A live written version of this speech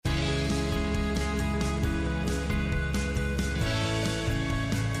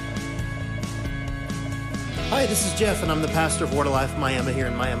Hi, this is Jeff, and I'm the pastor of Word of Life Miami here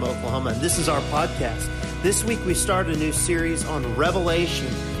in Miami, Oklahoma, and this is our podcast. This week we started a new series on Revelation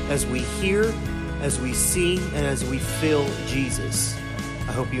as we hear, as we see, and as we feel Jesus.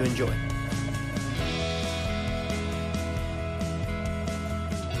 I hope you enjoy.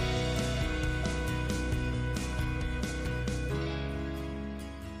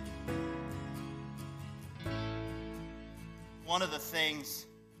 One of the things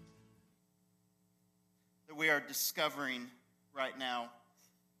that we are discovering right now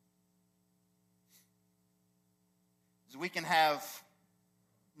is we can have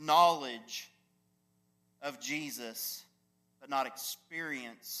knowledge of Jesus but not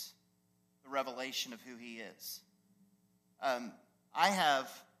experience the revelation of who he is. I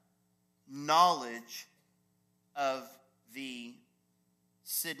have knowledge of the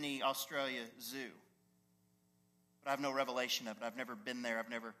Sydney, Australia Zoo, but I have no revelation of it. I've never been there. I've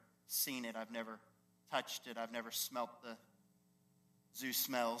never seen it. I've never touched it. I've never smelt the zoo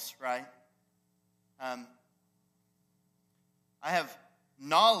smells, right? I have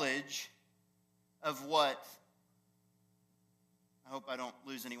knowledge of what, I hope I don't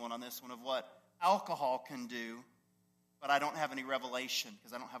lose anyone on this one, of what alcohol can do, but I don't have any revelation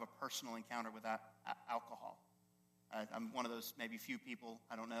because I don't have a personal encounter with alcohol. I'm one of those maybe few people,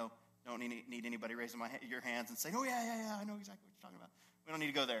 I don't know, don't need anybody raising your hands and saying, oh yeah, I know exactly what you're talking about. We don't need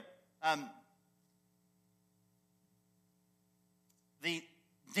to go there. The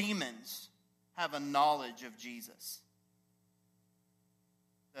demons have a knowledge of Jesus.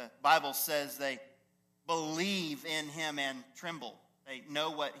 The Bible says they believe in him and tremble. They know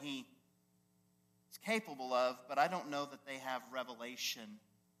what he is capable of, but I don't know that they have revelation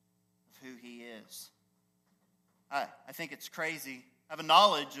of who he is. I think it's crazy. I have a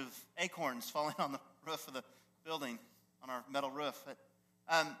knowledge of acorns falling on the roof of the building, on our metal roof. But,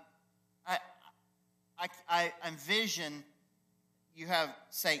 I envision you have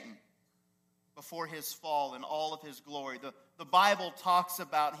Satan before his fall in all of his glory. The Bible talks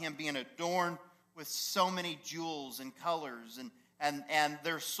about him being adorned with so many jewels and colors, and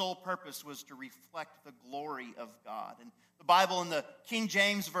their sole purpose was to reflect the glory of God. And the Bible in the King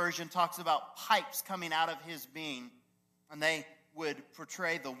James Version talks about pipes coming out of his being, and they would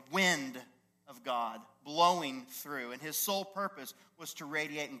portray the wind of God blowing through. And his sole purpose was to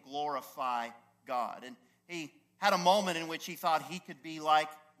radiate and glorify God. And he had a moment in which he thought he could be like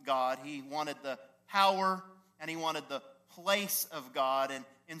God. He wanted the power and he wanted the place of God. And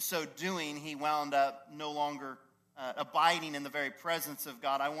in so doing, he wound up no longer abiding in the very presence of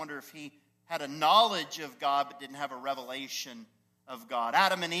God. I wonder if he had a knowledge of God but didn't have a revelation of God.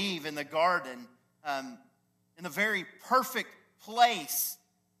 Adam and Eve in the garden, in the very perfect place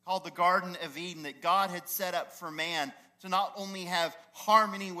called the Garden of Eden that God had set up for man to not only have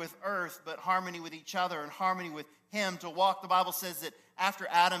harmony with earth, but harmony with each other and harmony with him to walk. The Bible says that after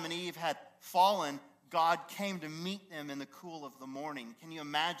Adam and Eve had fallen, God came to meet them in the cool of the morning. Can you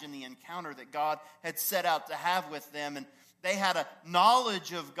imagine the encounter that God had set out to have with them? And they had a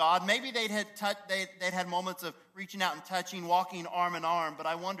knowledge of God. Maybe they'd had moments of reaching out and touching, walking arm in arm, but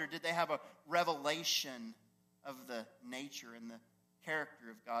I wonder, did they have a revelation of the nature and the character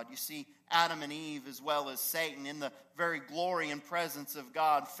of God? You see, Adam and Eve, as well as Satan, in the very glory and presence of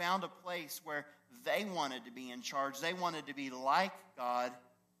God, found a place where they wanted to be in charge. They wanted to be like God,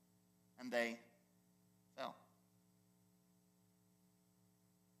 and they fell.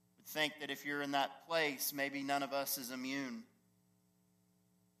 I would think that if you're in that place, maybe none of us is immune.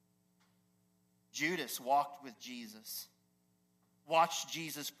 Judas walked with Jesus, watched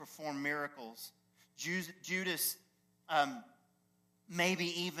Jesus perform miracles. Judas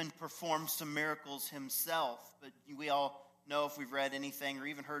maybe even performed some miracles himself. But we all know, if we've read anything or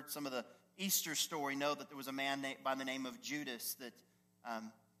even heard some of the Easter story, know that there was a man by the name of Judas that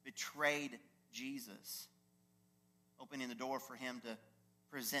betrayed Jesus, opening the door for him to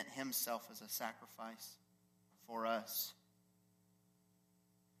present himself as a sacrifice for us.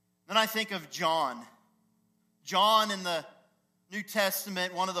 Then I think of John. John in the New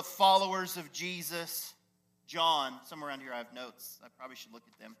Testament, one of the followers of Jesus. John, somewhere around here I have notes. I probably should look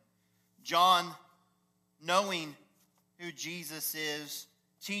at them. John, knowing who Jesus is,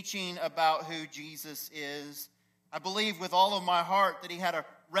 teaching about who Jesus is, I believe with all of my heart that he had a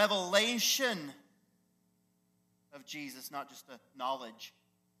revelation of Jesus, not just a knowledge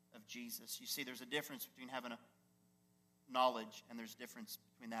of Jesus. You see, there's a difference between having a knowledge and there's a difference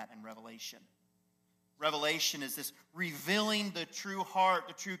between that and revelation. Revelation is this revealing the true heart,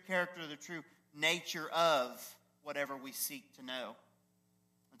 the true character, the true nature of whatever we seek to know.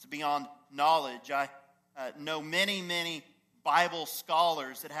 It's beyond knowledge. I know many Bible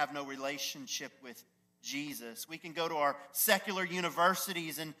scholars that have no relationship with Jesus. We can go to our secular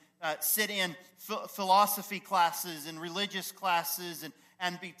universities and sit in philosophy classes and religious classes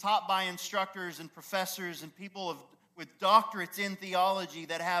and be taught by instructors and professors and people with doctorates in theology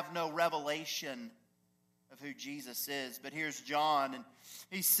that have no revelation of who Jesus is. But here's John, and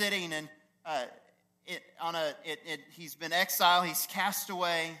he's sitting and he's been exiled, he's cast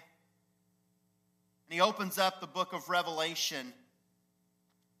away, and he opens up the book of Revelation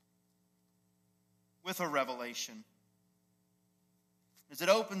with a revelation. As it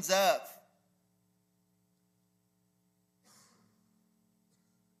opens up,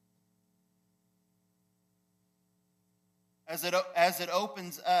 as it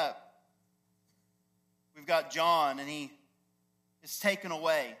opens up, we've got John, and he is taken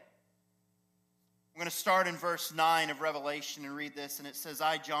away. I'm going to start in verse 9 of Revelation and read this, and it says,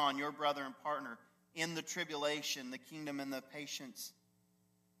 I, John, your brother and partner, in the tribulation, the kingdom and the patience,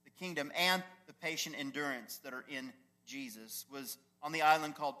 the kingdom and the patient endurance that are in Jesus, was on the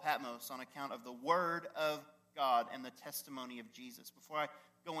island called Patmos on account of the word of God and the testimony of Jesus. Before I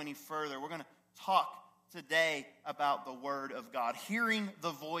go any further, we're going to talk today about the word of God, hearing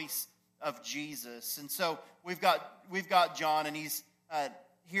the voice of Jesus. And so we've got John, and he's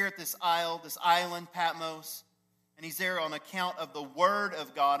here at this island, Patmos, and he's there on account of the word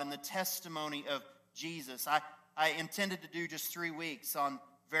of God and the testimony of Jesus. I intended to do just 3 weeks on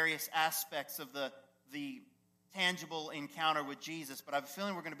various aspects of the tangible encounter with Jesus, but I have a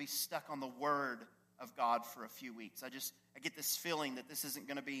feeling we're going to be stuck on the word of God for a few weeks. I get this feeling that this isn't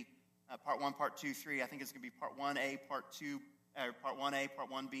going to be part 1, part 2, 3. I think it's going to be part 1A, part 2, part 1A, part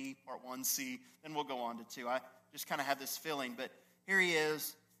 1B, part 1C. Then we'll go on to 2. I just kind of have this feeling, but here he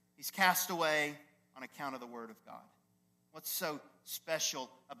is. He's cast away on account of the word of God. What's so special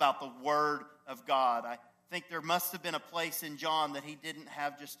about the word of God? I think there must have been a place in John that he didn't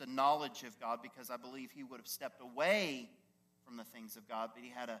have just a knowledge of God, because I believe he would have stepped away from the things of God, but he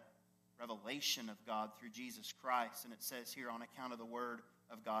had a revelation of God through Jesus Christ. And it says here, on account of the word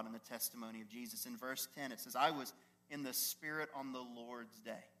of God and the testimony of Jesus. In verse 10, it says, I was in the Spirit on the Lord's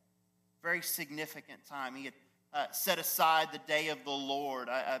day. Very significant time. He had set aside the day of the Lord.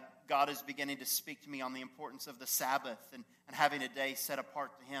 God is beginning to speak to me on the importance of the Sabbath and having a day set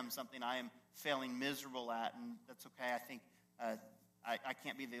apart to him, something I am failing miserable at, and that's okay. I think I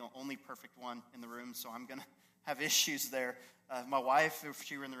can't be the only perfect one in the room, so I'm going to have issues there. My wife, if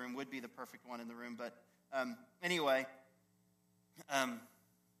she were in the room, would be the perfect one in the room, but anyway,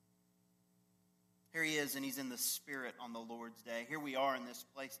 here he is, and he's in the Spirit on the Lord's day. Here we are in this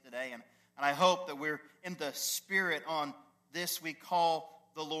place today, and I hope that we're in the Spirit on this we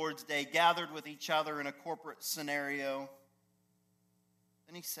call the Lord's Day, gathered with each other in a corporate scenario.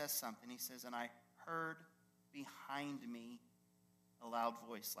 Then he says something. He says, and I heard behind me a loud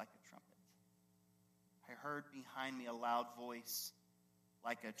voice like a trumpet. I heard behind me a loud voice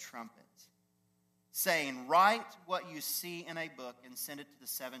like a trumpet, saying, write what you see in a book and send it to the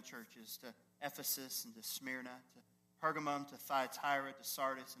 7 churches, to Ephesus and to Smyrna, to Pergamum, to Thyatira, to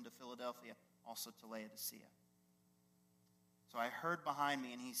Sardis, and to Philadelphia, also to Laodicea. So I heard behind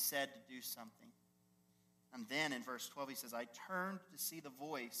me, and he said to do something. And then in verse 12 he says, I turned to see the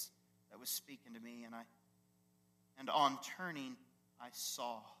voice that was speaking to me, and on turning I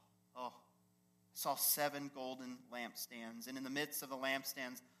saw 7 golden lampstands, and in the midst of the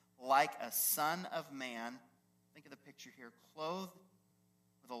lampstands, like a son of man, think of the picture here, clothed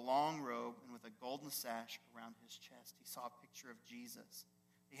with a long robe and with a golden sash around his chest. He saw a picture of Jesus.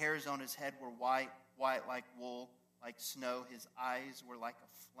 The hairs on his head were white like wool, like snow. His eyes were like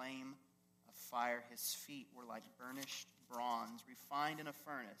a flame of fire. His feet were like burnished bronze, refined in a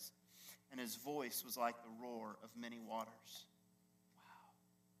furnace. And his voice was like the roar of many waters.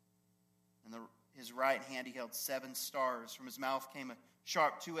 Wow. In his right hand he held 7 stars. From his mouth came a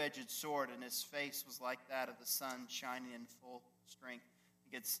sharp 2-edged sword, and his face was like that of the sun shining in full strength.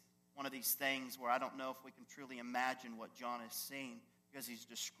 It's one of these things where I don't know if we can truly imagine what John is seeing, because he's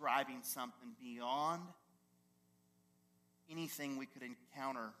describing something beyond anything we could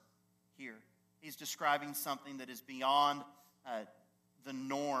encounter here. He's describing something that is beyond the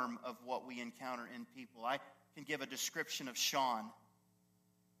norm of what we encounter in people. I can give a description of Sean,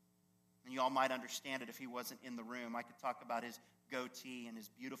 and you all might understand it if he wasn't in the room. I could talk about his goatee and his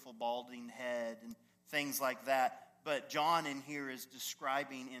beautiful balding head and things like that. But John in here is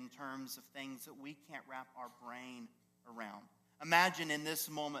describing in terms of things that we can't wrap our brain around. Imagine in this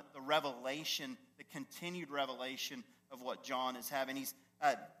moment the revelation, the continued revelation of what John is having. He's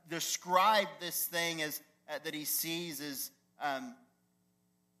described this thing as that he sees as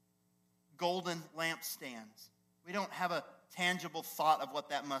golden lampstands. We don't have a tangible thought of what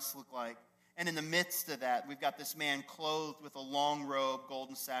that must look like. And in the midst of that, we've got this man clothed with a long robe,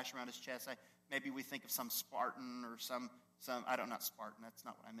 golden sash around his chest. Maybe we think of some Spartan or some not Spartan, that's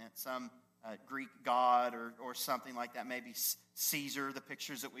not what I meant. Some Greek god or something like that. Maybe Caesar, the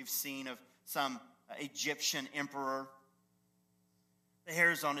pictures that we've seen of some Egyptian emperor. The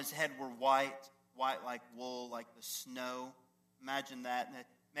hairs on his head were white like wool, like the snow. Imagine that.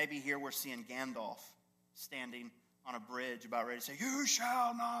 Maybe here we're seeing Gandalf standing on a bridge about ready to say, "You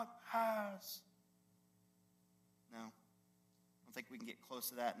shall not pass." No. I don't think we can get close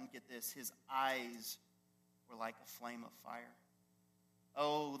to that. And get this, his eyes were like a flame of fire.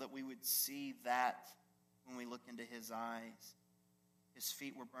 Oh, that we would see that when we look into his eyes. His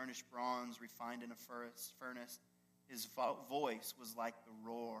feet were burnished bronze, refined in a furnace. His voice was like the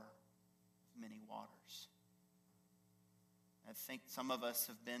roar of many waters. I think some of us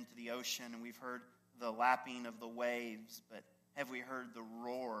have been to the ocean and we've heard the lapping of the waves, but have we heard the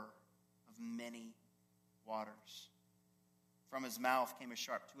roar of many waters? From his mouth came a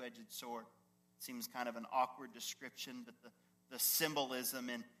sharp two-edged sword. It seems kind of an awkward description, but the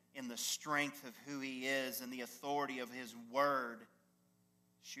symbolism in the strength of who he is and the authority of his word,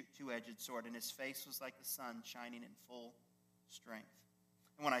 two-edged sword, and his face was like the sun shining in full strength.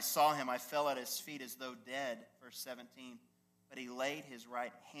 And when I saw him, I fell at his feet as though dead, verse 17. But he laid his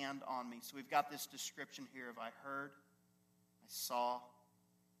right hand on me. So we've got this description here of I heard, I saw,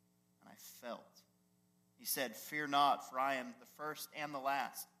 and I felt. He said, "Fear not, for I am the first and the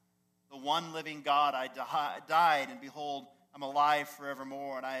last. The one living God, I died, and behold, I'm alive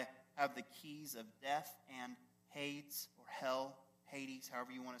forevermore, and I have the keys of death and Hades, or hell, Hades,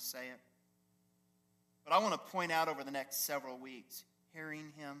 however you want to say it." But I want to point out over the next several weeks,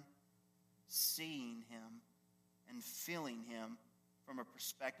 hearing him, seeing him, and feeling him from a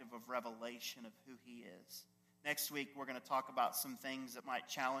perspective of revelation of who he is. Next week, we're going to talk about some things that might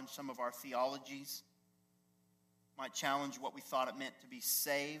challenge some of our theologies, might challenge what we thought it meant to be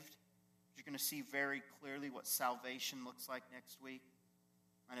saved. You're going to see very clearly what salvation looks like next week.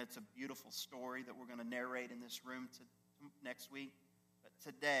 And it's a beautiful story that we're going to narrate in this room next week. But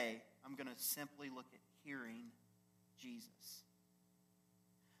today, I'm going to simply look at hearing Jesus.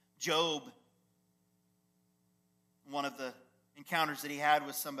 Job, one of the encounters that he had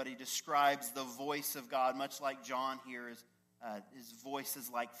with somebody, describes the voice of God, much like John here, his voice is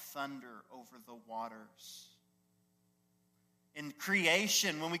like thunder over the waters. In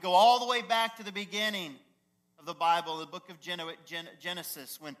creation, when we go all the way back to the beginning of the Bible, the book of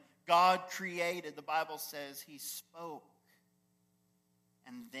Genesis, when God created, the Bible says he spoke,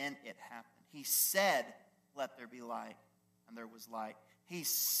 and then it happened. He said, "Let there be light," and there was light. He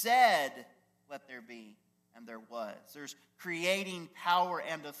said, "Let there be," and there was. There's creating power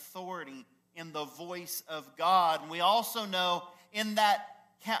and authority in the voice of God. And we also know in that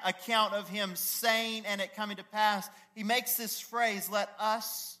account of him saying and it coming to pass, he makes this phrase, "Let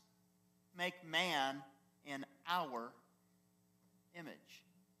us make man in our image."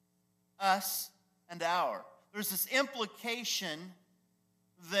 Us and our. There's this implication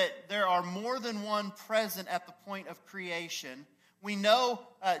that there are more than one present at the point of creation. We know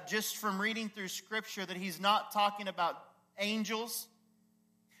just from reading through Scripture that he's not talking about angels.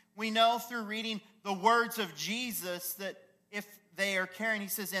 We know through reading the words of Jesus that if they are carrying, he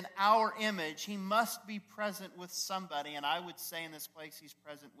says, in our image, he must be present with somebody. And I would say in this place, he's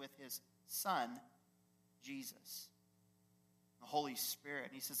present with his Son, Jesus, the Holy Spirit.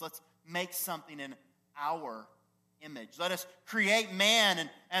 And he says, let's make something in our image. Let us create man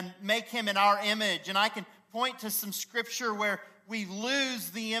and make him in our image. And I can point to some Scripture where we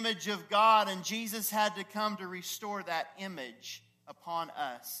lose the image of God, and Jesus had to come to restore that image upon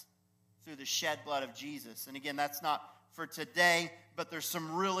us through the shed blood of Jesus. And again, that's not for today, but there's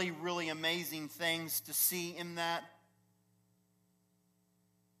some really, really amazing things to see in that.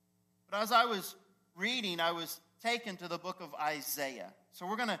 But as I was reading, I was taken to the book of Isaiah. So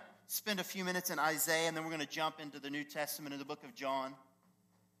we're going to spend a few minutes in Isaiah, and then we're going to jump into the New Testament in the book of John.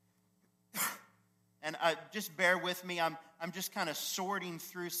 And just bear with me. I'm just kind of sorting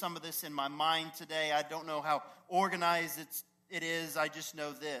through some of this in my mind today. I don't know how organized it is. I just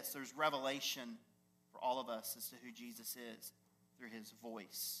know this. There's revelation for all of us as to who Jesus is through his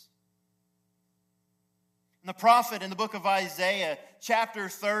voice. And the prophet in the book of Isaiah, chapter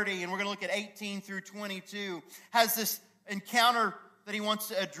 30, and we're going to look at 18 through 22, has this encounter that he wants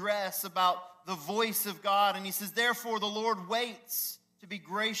to address about the voice of God. And he says, "Therefore the Lord waits to be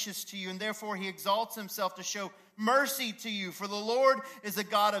gracious to you, and therefore he exalts himself to show mercy to you. For the Lord is a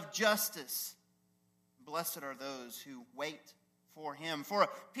God of justice. Blessed are those who wait for him. For a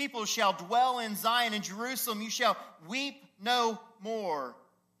people shall dwell in Zion, in Jerusalem you shall weep no more.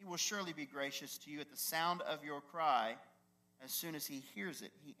 He will surely be gracious to you at the sound of your cry. As soon as he hears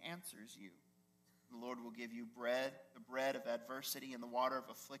it, he answers you. The Lord will give you bread, the bread of adversity and the water of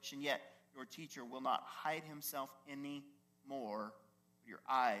affliction. Yet your teacher will not hide himself any more. Your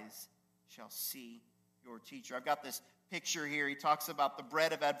eyes shall see your teacher. I've got this picture here. He talks about the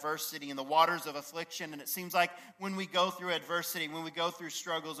bread of adversity and the waters of affliction. And it seems like when we go through adversity, when we go through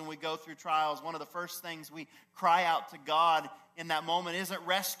struggles, and we go through trials, one of the first things we cry out to God in that moment isn't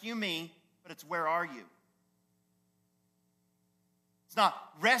rescue me, but it's where are you? It's not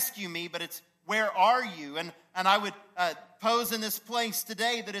rescue me, but it's where are you? And I would pose in this place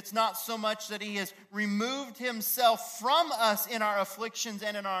today that it's not so much that he has removed himself from us in our afflictions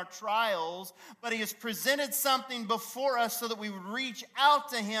and in our trials, but he has presented something before us so that we would reach out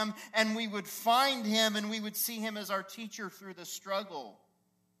to him and we would find him and we would see him as our teacher through the struggle.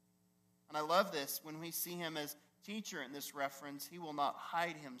 And I love this. When we see him as teacher in this reference, he will not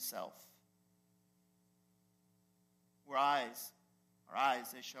hide himself. Our eyes,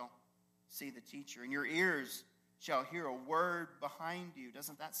 they shall see the teacher, and your ears shall hear a word behind you.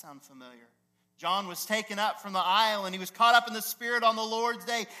 Doesn't that sound familiar? John was taken up from the isle, and he was caught up in the Spirit on the Lord's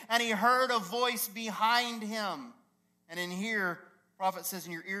day, and he heard a voice behind him. And in here, the prophet says,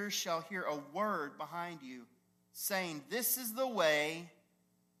 and your ears shall hear a word behind you, saying, this is the way,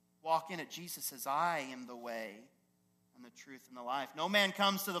 walk in it. Jesus says, I am the way and the truth and the life. No man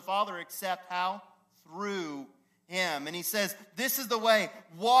comes to the Father except how? Through him. And he says, this is the way,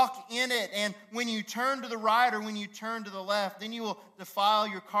 walk in it. And when you turn to the right or when you turn to the left, then you will defile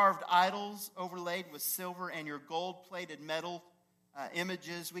your carved idols overlaid with silver and your gold-plated metal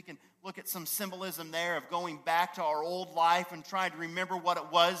images. We can look at some symbolism there of going back to our old life and trying to remember what it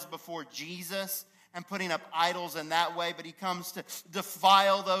was before Jesus and putting up idols in that way. But he comes to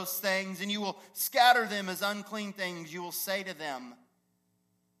defile those things, and you will scatter them as unclean things. You will say to them,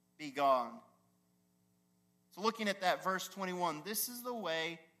 be gone. So looking at that verse 21, this is the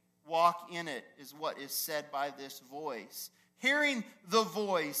way, walk in it, is what is said by this voice. Hearing the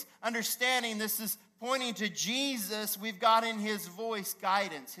voice, understanding this is pointing to Jesus, we've got in his voice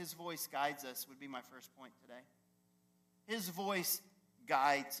guidance. His voice guides us would be my first point today. His voice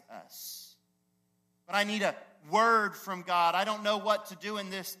guides us. But I need a word from God. I don't know what to do in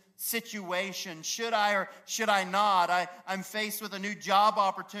this situation. Should I or should I not? I'm faced with a new job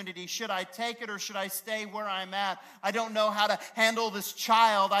opportunity. Should I take it or should I stay where I'm at? I don't know how to handle this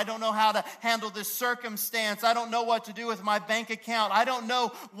child. I don't know how to handle this circumstance. I don't know what to do with my bank account. I don't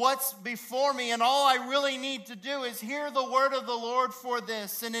know what's before me. And all I really need to do is hear the word of the Lord for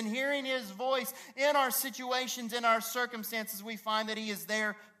this. And in hearing his voice in our situations, in our circumstances, we find that he is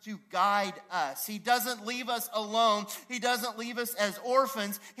there to guide us. He doesn't leave us alone. He doesn't leave us as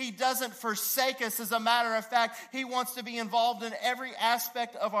orphans. He doesn't forsake us. As a matter of fact, he wants to be involved in every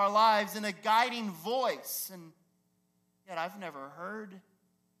aspect of our lives in a guiding voice. And yet I've never heard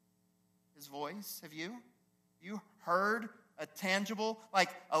his voice. Have you? You heard a tangible, like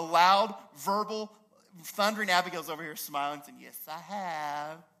a loud, verbal, thundering? Abigail's over here smiling saying, yes, I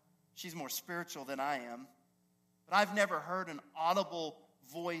have. She's more spiritual than I am. But I've never heard an audible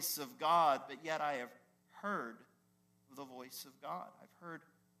voice of God, but yet I have heard the voice of God. I've heard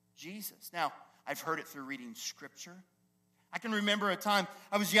Jesus. Now, I've heard it through reading Scripture. I can remember a time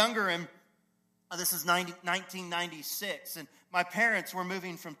I was younger, and this is 1996, and my parents were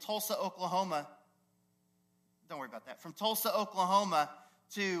moving from Tulsa, Oklahoma. Don't worry about that. From Tulsa, Oklahoma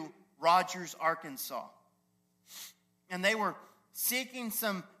to Rogers, Arkansas. And they were seeking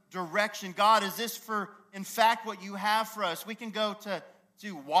some direction. God, is this in fact what you have for us? We can go to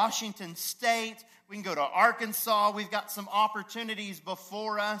Washington State. We can go to Arkansas. We've got some opportunities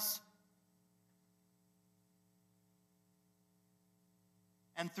before us.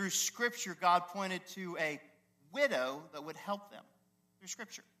 And through Scripture, God pointed to a widow that would help them through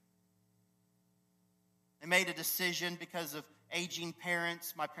Scripture. They made a decision because of aging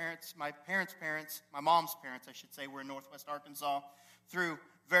parents. My parents' parents, my mom's parents, I should say, were in Northwest Arkansas. Through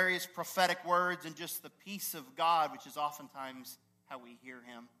various prophetic words and just the peace of God, which is oftentimes how we hear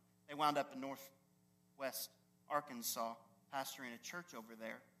him. They wound up in Northwest Arkansas, pastoring a church over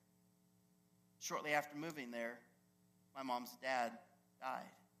there. Shortly after moving there, my mom's dad died,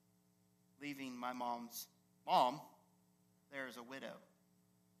 leaving my mom's mom there as a widow.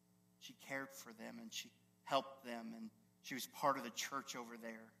 She cared for them and she helped them, and she was part of the church over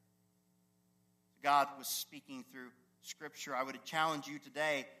there. God was speaking through Scripture. I would challenge you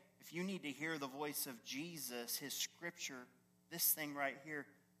today, if you need to hear the voice of Jesus, his Scripture, this thing right here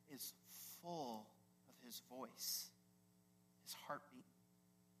is full of his voice, his heartbeat.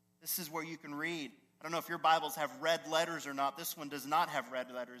 This is where you can read I don't know if your Bibles have red letters or not. This one does not have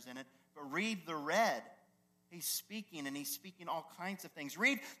red letters in it. But read the red. He's speaking, and he's speaking all kinds of things.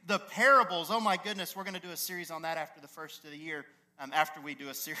 Read the parables. Oh my goodness, we're going to do a series on that after the first of the year. After we do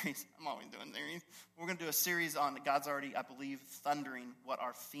a series, I'm always doing series. We're going to do a series on, God's already, I believe, thundering what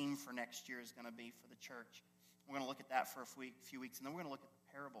our theme for next year is going to be for the church. We're going to look at that for a few weeks, and then we're going to look at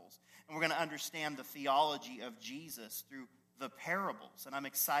the parables. And we're going to understand the theology of Jesus through the parables. And I'm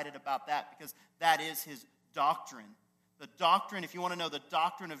excited about that because that is his doctrine. The doctrine, if you want to know the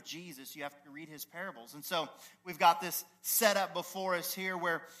doctrine of Jesus, you have to read his parables. And so we've got this set up before us here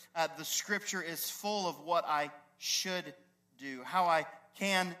where the scripture is full of what I should do, how I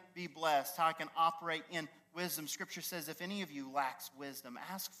can be blessed, how I can operate in wisdom. Scripture says if any of you lacks wisdom,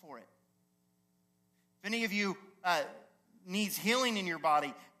 ask for it. If any of you needs healing in your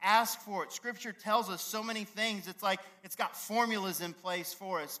body, ask for it. Scripture tells us so many things. It's like it's got formulas in place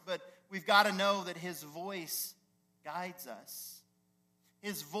for us, but we've got to know that his voice guides us.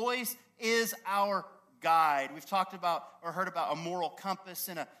 His voice is our guide. We've talked about or heard about a moral compass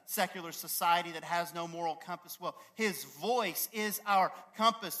in a secular society that has no moral compass. Well, his voice is our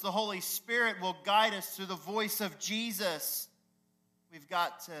compass. The Holy Spirit will guide us through the voice of Jesus. We've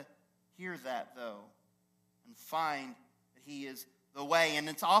got to hear that, though, and find that he is the way. And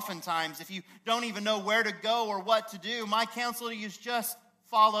it's oftentimes, if you don't even know where to go or what to do, my counsel to you is just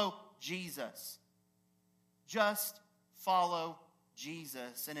follow Jesus. Just follow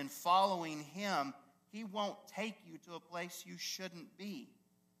Jesus. And in following him, he won't take you to a place you shouldn't be.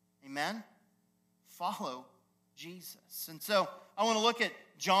 Amen? Follow Jesus. And so I want to look at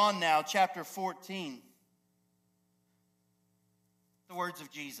John now, chapter 14. The words of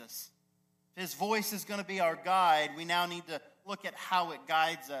Jesus. If his voice is going to be our guide, we now need to look at how it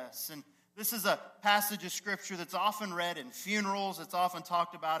guides us. And this is a passage of scripture that's often read in funerals. It's often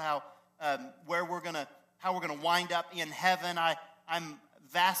talked about how we're going to wind up in heaven. I'm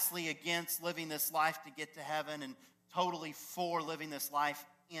vastly against living this life to get to heaven and totally for living this life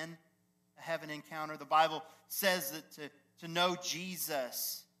in a heaven encounter. The Bible says that to know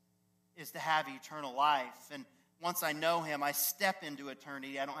Jesus is to have eternal life. And once I know him, I step into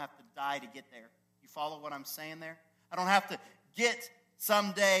eternity. I don't have to die to get there. You follow what I'm saying there? I don't have to get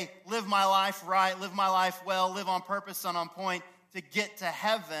someday, live my life right, live my life well, live on purpose and on point to get to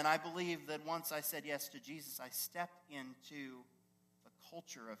heaven. I believe that once I said yes to Jesus, I stepped into the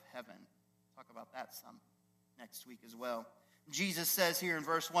culture of heaven. Talk about that some next week as well. Jesus says here in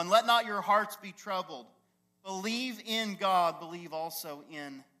verse 1, "Let not your hearts be troubled. Believe in God, believe also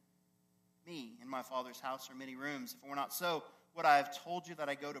in me. In my Father's house are many rooms. If it were not so, would I have told you that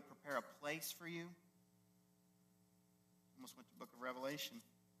I go to prepare a place for you?" Almost went to the book of Revelation.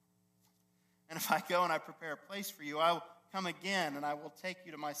 "And if I go and I prepare a place for you, I will come again, and I will take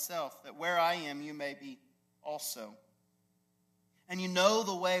you to myself, that where I am, you may be also. And you know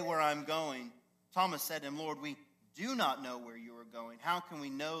the way where I'm going." Thomas said to him, "Lord, we do not know where you are going. How can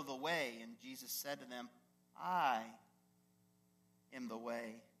we know the way?" And Jesus said to them, "I am the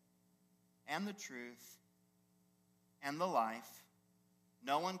way and the truth and the life.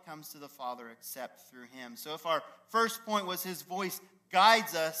 No one comes to the Father except through him." So if our first point was his voice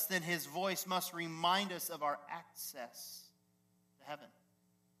guides us, then his voice must remind us of our access to heaven,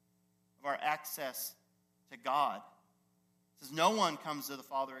 of our access to God. It says, "No one comes to the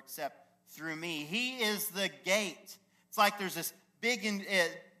Father except through me." He is the gate. It's like there's this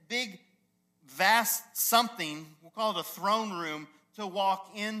big, vast something, we'll call it a throne room, to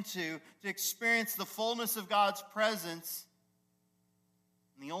walk into, to experience the fullness of God's presence.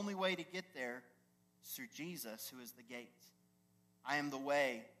 And the only way to get there is through Jesus, who is the gate. I am the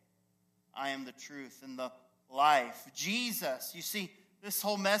way, I am the truth, and the life. Jesus, you see, this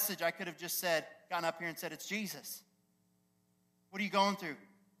whole message I could have just gotten up here and said, it's Jesus. What are you going through?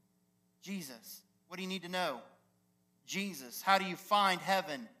 Jesus. What do you need to know? Jesus. How do you find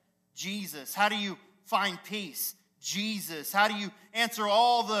heaven? Jesus. How do you find peace? Jesus. How do you answer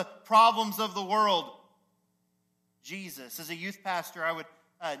all the problems of the world? Jesus. As a youth pastor, I would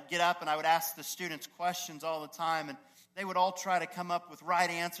get up and I would ask the students questions all the time, and they would all try to come up with right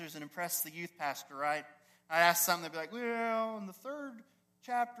answers and impress the youth pastor, right? I'd ask something, they'd be like, "Well, in the 3rd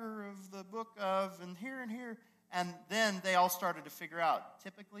chapter of the book of," and here. And then they all started to figure out,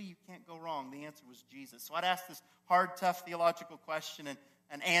 typically you can't go wrong. The answer was Jesus. So I'd ask this hard, tough theological question,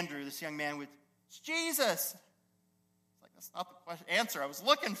 and Andrew, this young man, would, "It's Jesus." It's like, that's not the answer I was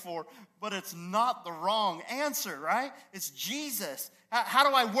looking for, but it's not the wrong answer, right? It's Jesus. How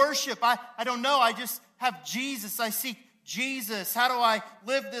do I worship? I don't know. I just have Jesus. I seek Jesus, how do I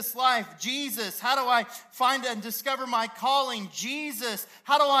live this life? Jesus, how do I find and discover my calling? Jesus,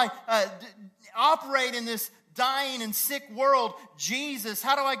 how do I operate in this dying and sick world? Jesus,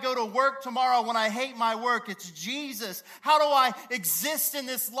 how do I go to work tomorrow when I hate my work? It's Jesus. How do I exist in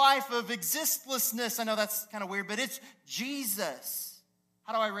this life of existlessness? I know that's kind of weird, but it's Jesus.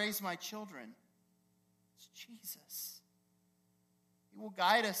 How do I raise my children? It's Jesus. He will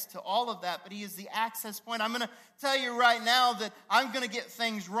guide us to all of that, but he is the access point. I'm going to tell you right now that I'm going to get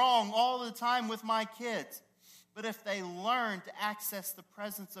things wrong all the time with my kids. But if they learn to access the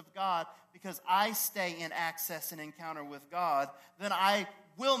presence of God, because I stay in access and encounter with God, then I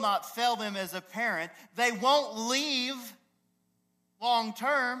will not fail them as a parent. They won't leave long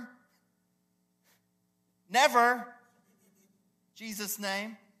term. Never. Jesus'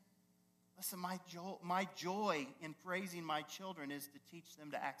 name. Listen, my joy in praising my children is to teach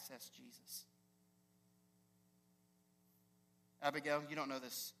them to access Jesus. Abigail, you don't know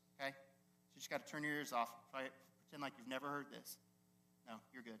this, okay? So you just got to turn your ears off. Pretend like you've never heard this. No,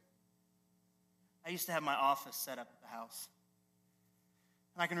 you're good. I used to have my office set up at the house.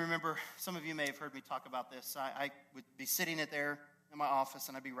 And I can remember, some of you may have heard me talk about this. I would be sitting there in my office,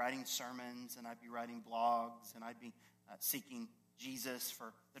 and I'd be writing sermons, and I'd be writing blogs, and I'd be seeking Jesus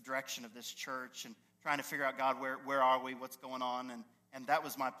for the direction of this church and trying to figure out, God, where are we, what's going on? And that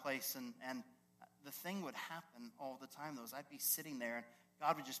was my place. And the thing would happen all the time, though, is I'd be sitting there, and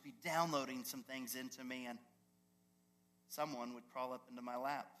God would just be downloading some things into me, and someone would crawl up into my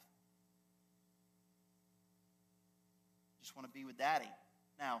lap. Just want to be with Daddy.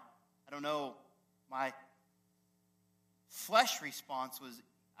 Now, I don't know, my flesh response was,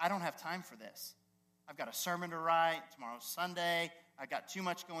 I don't have time for this. I've got a sermon to write. Tomorrow's Sunday. I've got too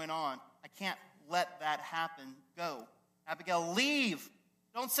much going on. I can't let that happen. Go. Abigail, leave.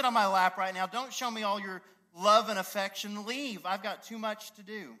 Don't sit on my lap right now. Don't show me all your love and affection. Leave. I've got too much to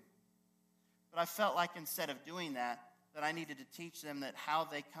do. But I felt like instead of doing that I needed to teach them that how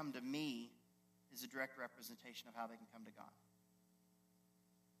they come to me is a direct representation of how they can come to God.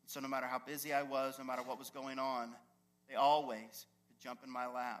 So no matter how busy I was, no matter what was going on, they always could jump in my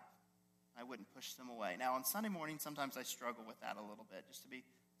lap. I wouldn't push them away. Now, on Sunday morning, sometimes I struggle with that a little bit, just to be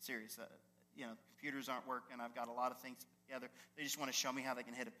serious. Computers aren't working. I've got a lot of things to put together. They just want to show me how they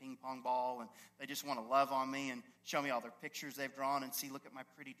can hit a ping pong ball, and they just want to love on me and show me all their pictures they've drawn and see, look at my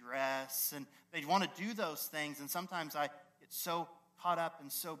pretty dress. And they want to do those things, and sometimes I get so caught up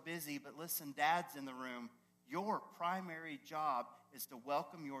and so busy. But listen, dads in the room, your primary job is to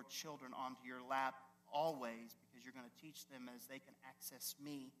welcome your children onto your lap always, because you're going to teach them as they can access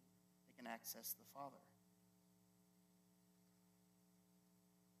me, they can access the Father.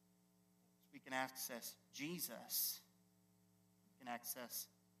 We can access Jesus. We can access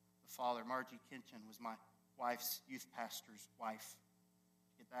the Father. Margie Kitchen was my wife's youth pastor's wife.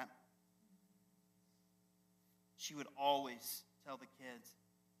 Get that? She would always tell the kids,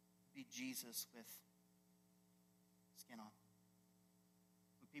 be Jesus with skin on.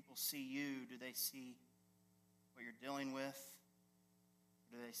 When people see you, do they see what you're dealing with?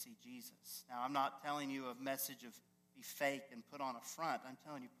 Or do they see Jesus? Now, I'm not telling you a message of be fake and put on a front. I'm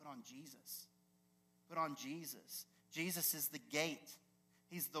telling you, put on Jesus. Put on Jesus. Jesus is the gate.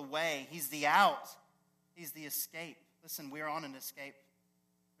 He's the way. He's the out. He's the escape. Listen, we're on an escape.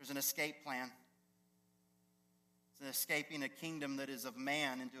 There's an escape plan. It's an escaping a kingdom that is of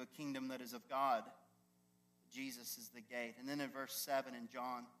man into a kingdom that is of God. Jesus is the gate. And then in verse 7 in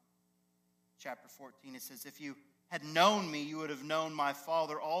John chapter 14, it says, if you had known me, you would have known my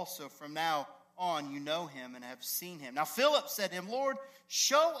Father also. From now on, you know him and have seen him. Now Philip said to him, Lord,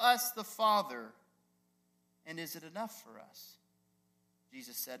 show us the Father, and is it enough for us?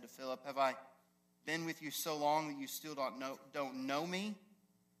 Jesus said to Philip, have I been with you so long that you still don't know me?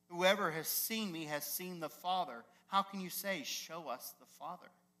 Whoever has seen me has seen the Father. How can you say, show us the Father?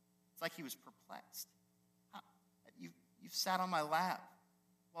 It's like he was perplexed. You've sat on my lap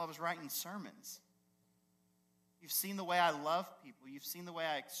while I was writing sermons. You've seen the way I love people. You've seen the way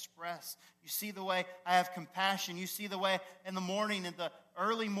I express. You see the way I have compassion. You see the way in the morning, in the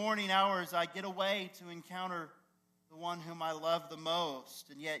early morning hours, I get away to encounter the one whom I love the most.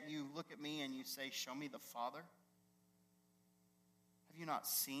 And yet you look at me and you say, show me the Father. Have you not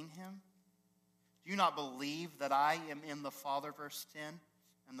seen him? Do you not believe that I am in the Father, verse 10,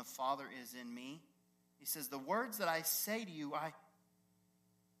 and the Father is in me? He says, the words that I say to you, I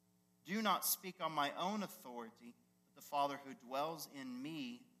do not speak on my own authority, but the Father who dwells in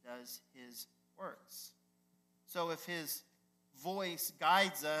me does his works. So if his voice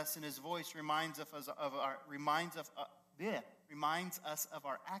guides us and his voice reminds us of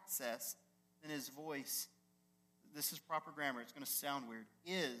our access, then his voice, this is proper grammar, it's going to sound weird,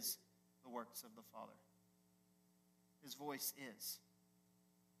 is the works of the Father. His voice is.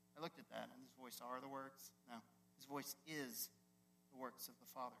 I looked at that, and his voice are the works? No. His voice is the works of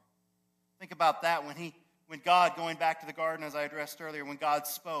the Father. Think about that when God, going back to the garden as I addressed earlier, when God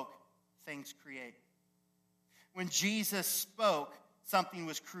spoke, things create. When Jesus spoke, something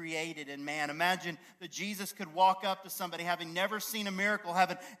was created in man. Imagine that Jesus could walk up to somebody having never seen a miracle,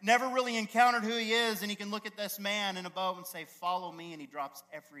 having never really encountered who he is, and he can look at this man in a boat and say, follow me, and he drops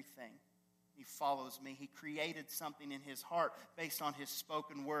everything. He follows me. He created something in his heart based on his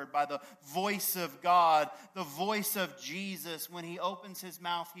spoken word. By the voice of God, the voice of Jesus, when he opens his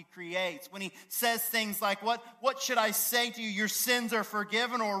mouth, he creates. When he says things like, what should I say to you? Your sins are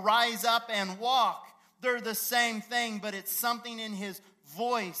forgiven, or rise up and walk. They're the same thing, but it's something in his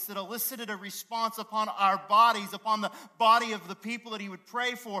voice that elicited a response upon our bodies, upon the body of the people that he would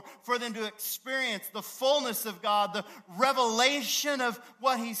pray for them to experience the fullness of God, the revelation of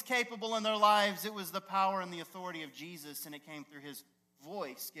what he's capable in their lives. It was the power and the authority of Jesus, and it came through his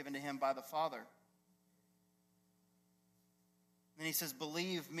voice given to him by the Father. Then he says,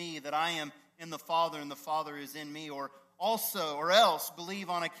 believe me that I am in the Father and the Father is in me, or else believe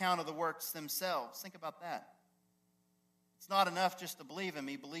on account of the works themselves. Think about that. It's not enough just to believe in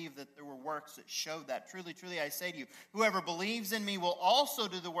me. Believe that there were works that showed that. Truly, truly, I say to you, whoever believes in me will also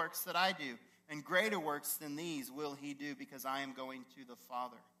do the works that I do, and greater works than these will he do, because I am going to the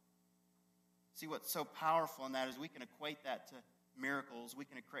Father. See, what's so powerful in that is we can equate that to miracles. We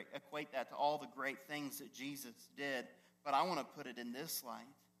can equate that to all the great things that Jesus did. But I want to put it in this light.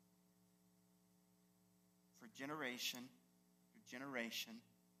 For generation after generation,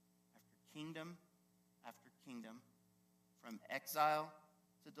 after kingdom after kingdom, from exile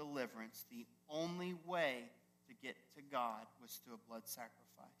to deliverance, the only way to get to God was through a blood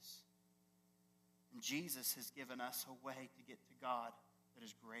sacrifice. And Jesus has given us a way to get to God that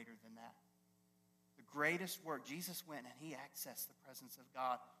is greater than that. The greatest work, Jesus went and he accessed the presence of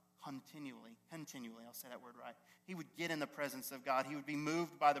God continually, I'll say that word right. He would get in the presence of God. He would be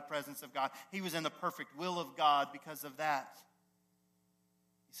moved by the presence of God. He was in the perfect will of God because of that.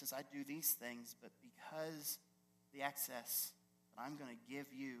 He says, I do these things, but because the access that I'm going to give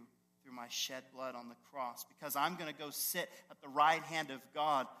you through my shed blood on the cross, because I'm going to go sit at the right hand of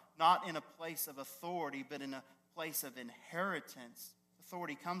God, not in a place of authority, but in a place of inheritance.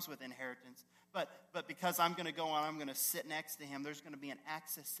 Authority comes with inheritance. But because I'm going to go on, I'm going to sit next to him, there's going to be an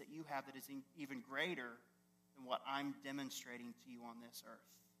access that you have that is even greater than what I'm demonstrating to you on this earth.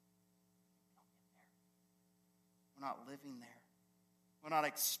 We're not living there. We're not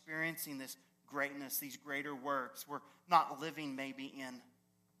experiencing this greatness, these greater works. We're not living maybe in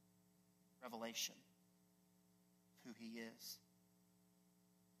revelation of who he is.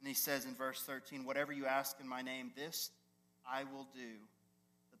 And he says in verse 13, whatever you ask in my name, this I will do,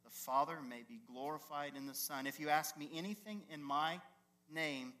 that the Father may be glorified in the Son. If you ask me anything in my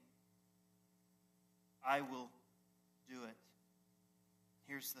name, I will do it.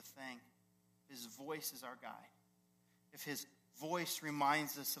 Here's the thing. His voice is our guide. If his voice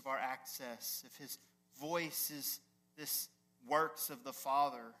reminds us of our access, if his voice is this works of the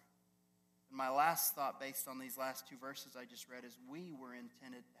Father, and my last thought based on these last two verses I just read is we were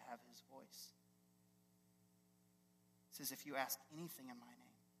intended to have his voice. It says, if you ask anything in my name,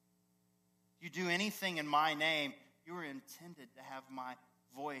 if you do anything in my name, you are intended to have my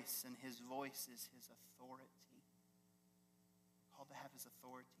voice, and his voice is his authority. We're called to have his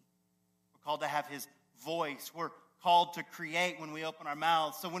authority. We're called to have his voice. We're called to create when we open our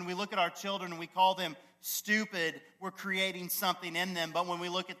mouths. So when we look at our children and we call them stupid, we're creating something in them. But when we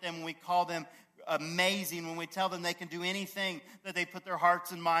look at them and we call them amazing, when we tell them they can do anything that they put their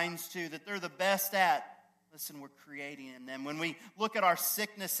hearts and minds to, that they're the best at, listen, we're creating in them. When we look at our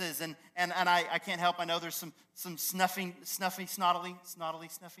sicknesses, and I can't help, I know there's some snuffy.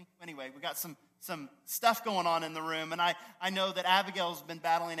 Anyway, we got some stuff going on in the room, and I know that Abigail's been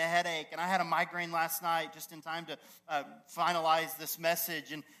battling a headache, and I had a migraine last night just in time to finalize this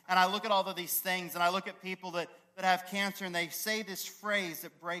message, and I look at all of these things, and I look at people that have cancer, and they say this phrase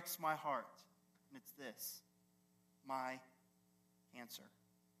that breaks my heart, and it's this: my cancer,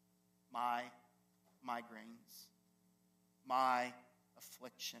 my migraines, my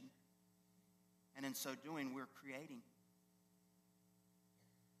affliction. And in so doing, we're creating.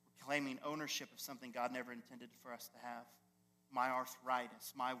 We're claiming ownership of something God never intended for us to have. My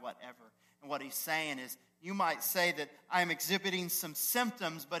arthritis, my whatever. And what he's saying is, you might say that I'm exhibiting some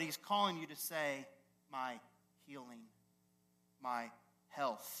symptoms, but he's calling you to say, my healing, my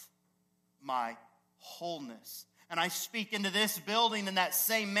health, my wholeness. And I speak into this building in that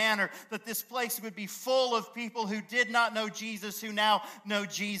same manner, that this place would be full of people who did not know Jesus, who now know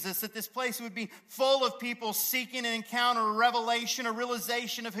Jesus. That this place would be full of people seeking an encounter, a revelation, a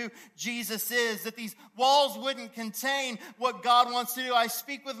realization of who Jesus is. That these walls wouldn't contain what God wants to do. I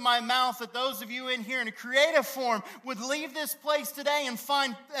speak with my mouth that those of you in here in a creative form would leave this place today and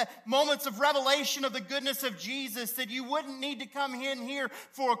find moments of revelation of the goodness of Jesus. That you wouldn't need to come in here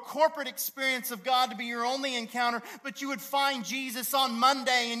for a corporate experience of God to be your only encounter, but you would find Jesus on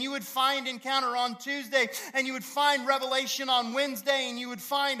Monday, and you would find encounter on Tuesday, and you would find revelation on Wednesday, and you would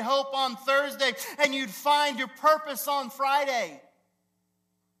find hope on Thursday, and you'd find your purpose on Friday.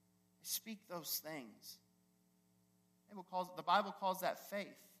 Speak those things. The Bible calls that faith.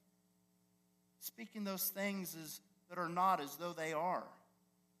 Speaking those things that are not as though they are.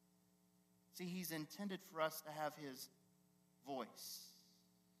 See, He's intended for us to have His voice.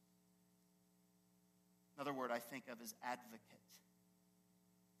 Another word I think of is advocate.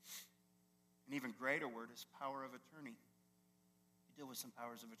 An even greater word is power of attorney. You deal with some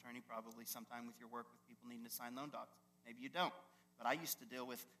powers of attorney probably sometime with your work with people needing to sign loan docs. Maybe you don't. But I used to deal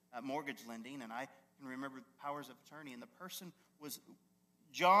with mortgage lending, and I can remember powers of attorney. And the person was,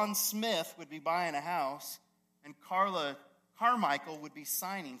 John Smith would be buying a house, and Carla Carmichael would be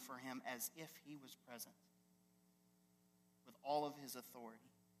signing for him as if he was present with all of his authority.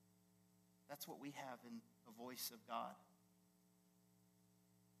 That's what we have in the voice of God.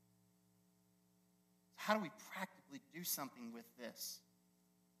 How do we practically do something with this?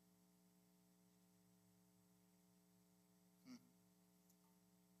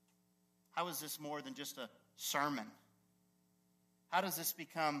 How is this more than just a sermon? How does this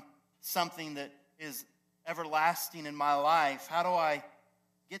become something that is everlasting in my life? How do I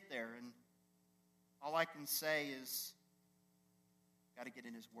get there? And all I can say is, got to get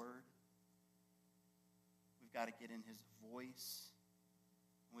in His Word. We've got to get in His voice.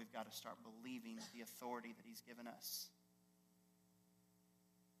 And we've got to start believing the authority that He's given us.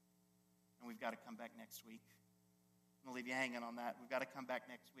 And we've got to come back next week. I'm going to leave you hanging on that. We've got to come back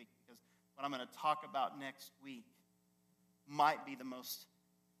next week, because what I'm going to talk about next week might be the most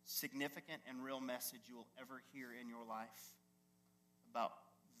significant and real message you will ever hear in your life about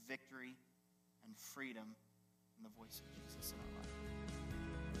victory and freedom in the voice of Jesus in our life.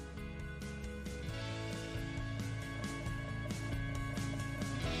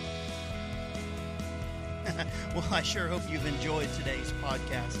 Well, I sure hope you've enjoyed today's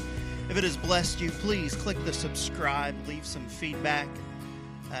podcast. If it has blessed you, please click the subscribe, leave some feedback.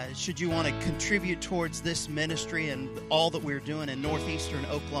 Should you want to contribute towards this ministry and all that we're doing in northeastern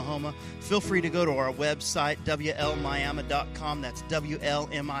Oklahoma, feel free to go to our website, WLMiami.com. That's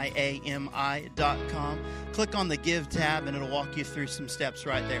WLMIAMI.com. Click on the Give tab, and it'll walk you through some steps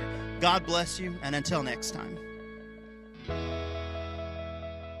right there. God bless you, and until next time.